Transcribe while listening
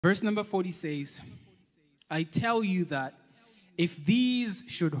Verse number 40 says, I tell you that if these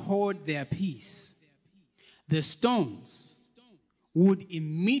should hold their peace, the stones would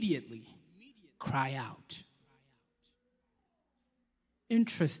immediately cry out.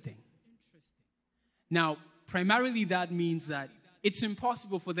 Interesting. Now, primarily that means that it's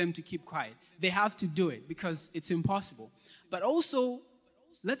impossible for them to keep quiet. They have to do it because it's impossible. But also,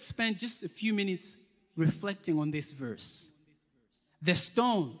 let's spend just a few minutes reflecting on this verse. The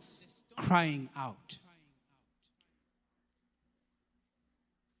stones crying out.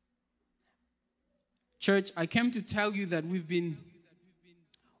 Church, I came to tell you that we've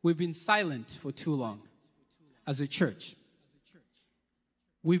been silent for too long as a church.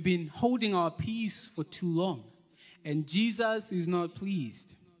 We've been holding our peace for too long. And Jesus is not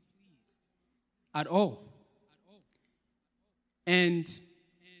pleased at all. And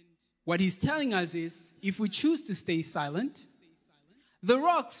what he's telling us is, if we choose to stay silent, the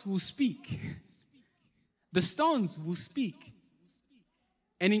rocks will speak. The stones will speak.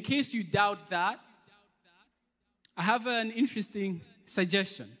 And in case you doubt that, I have an interesting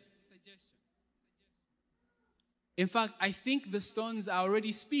suggestion. In fact, I think the stones are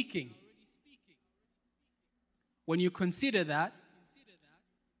already speaking. When you consider that,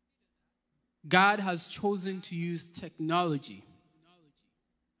 God has chosen to use technology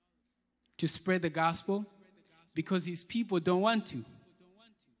to spread the gospel because his people don't want to.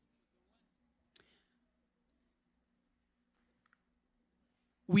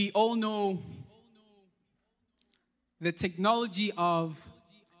 We all know the technology of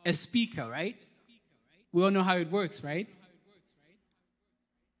a speaker, right? We all know how it works, right?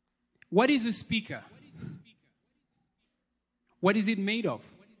 What is a speaker? What is it made of?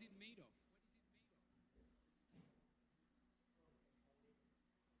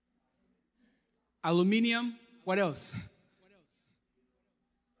 Aluminium. What else?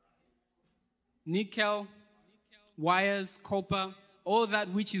 Nickel, wires, copper, all that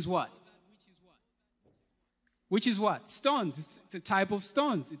which is what? Which is what? Stones. It's the type of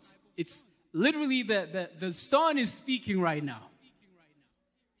stones. It's literally the stone is speaking right now.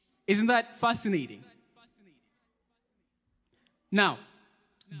 Isn't that fascinating? Now,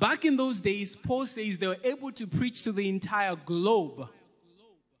 back in those days, Paul says they were able to preach to the entire globe.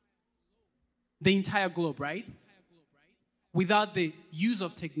 The entire globe, right? Without the use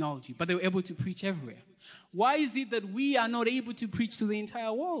of technology, but they were able to preach everywhere. Why is it that we are not able to preach to the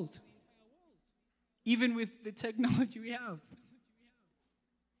entire world? Even with the technology we have.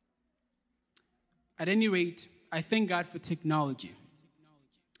 At any rate, I thank God for technology.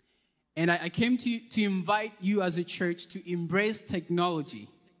 And I came to invite you as a church to embrace technology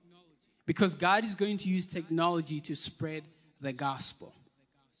because God is going to use technology to spread the gospel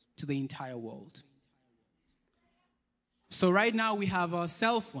to the entire world. So right now we have our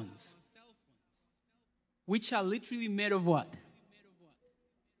cell phones, which are literally made of what?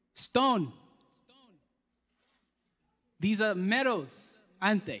 Stone. These are metals,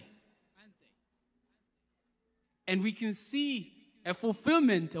 aren't they? And we can see a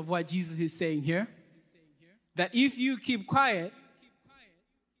fulfillment of what Jesus is saying here. That if you keep quiet,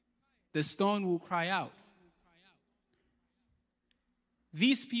 the stone will cry out.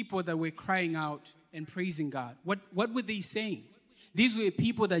 These people that were crying out and praising God, what were they saying? These were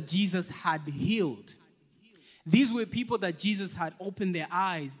people that Jesus had healed. These were people that Jesus had opened their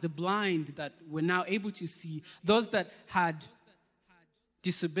eyes, the blind that were now able to see, those that had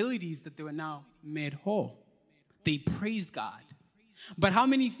disabilities that they were now made whole. They praised God. But how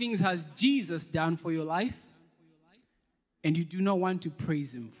many things has Jesus done for your life? And you do not want to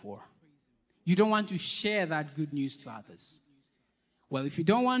praise him for. You don't want to share that good news to others. Well, if you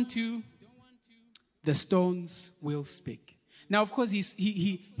don't want to, the stones will speak. Now, of course, he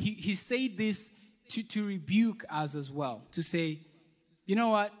said this to rebuke us as well. To say, you know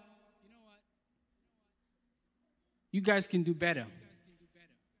what? You guys can do better.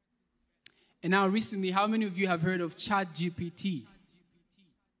 And now recently, how many of you have heard of ChatGPT?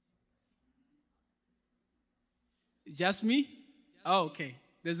 Just me? Oh, okay.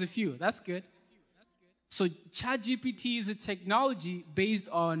 There's a few. That's good. So ChatGPT is a technology based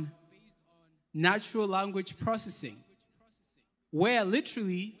on natural language processing, where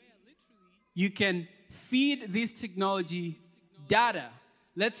literally you can feed this technology data.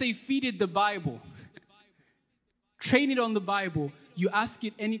 Let's say feed it the Bible. Train it on the Bible. You ask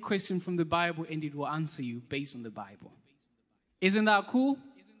it any question from the Bible and it will answer you based on the Bible. Isn't that cool?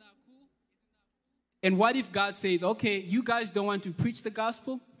 And what if God says, okay, you guys don't want to preach the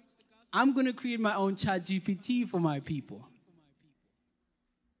gospel? I'm going to create my own ChatGPT for my people.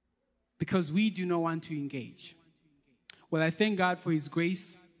 Because we do not want to engage. Well, I thank God for his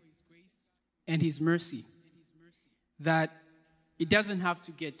grace and his mercy that it doesn't have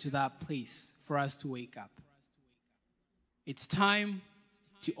to get to that place for us to wake up. It's time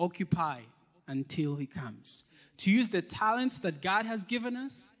to occupy until he comes. To use the talents that God has given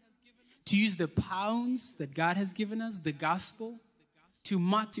us, to use the pounds that God has given us, the gospel, to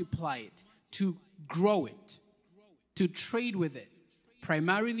multiply it, to grow it, to trade with it,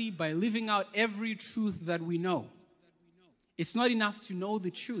 primarily by living out every truth that we know. It's not enough to know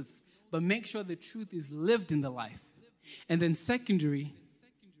the truth, but make sure the truth is lived in the life. And then secondary,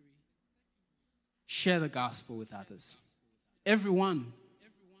 share the gospel with others. Everyone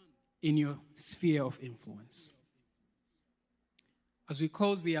in your sphere of influence. As we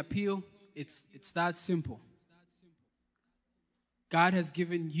close the appeal, it's that simple. God has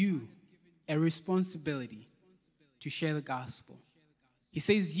given you a responsibility to share the gospel. He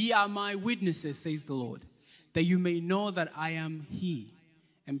says, "Ye are my witnesses," says the Lord, "that you may know that I am he.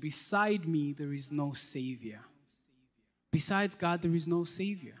 And beside me, there is no Savior." Besides God, there is no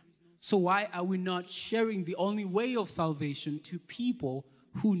Savior. So why are we not sharing the only way of salvation to people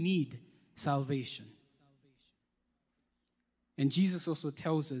who need salvation? And Jesus also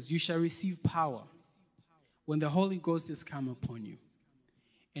tells us, "You shall receive power when the Holy Ghost is come upon you,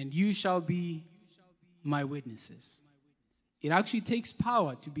 and you shall be my witnesses." It actually takes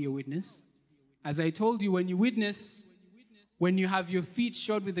power to be a witness. As I told you, when you witness, when you have your feet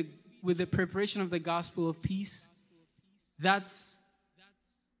shod with the preparation of the gospel of peace, that's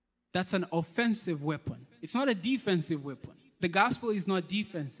an offensive weapon. It's not a defensive weapon. The gospel is not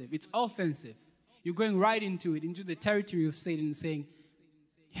defensive. It's offensive. You're going right into it, into the territory of Satan, and saying,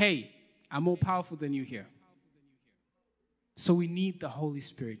 "Hey, I'm more powerful than you here." So we need the Holy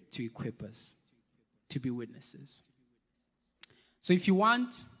Spirit to equip us to be witnesses. So if you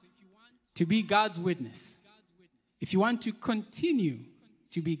want to be God's witness, if you want to continue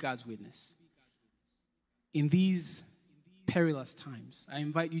to be God's witness in these perilous times, I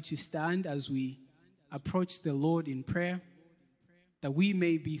invite you to stand as we approach the Lord in prayer, that we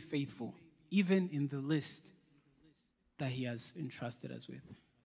may be faithful, even in the list that he has entrusted us with.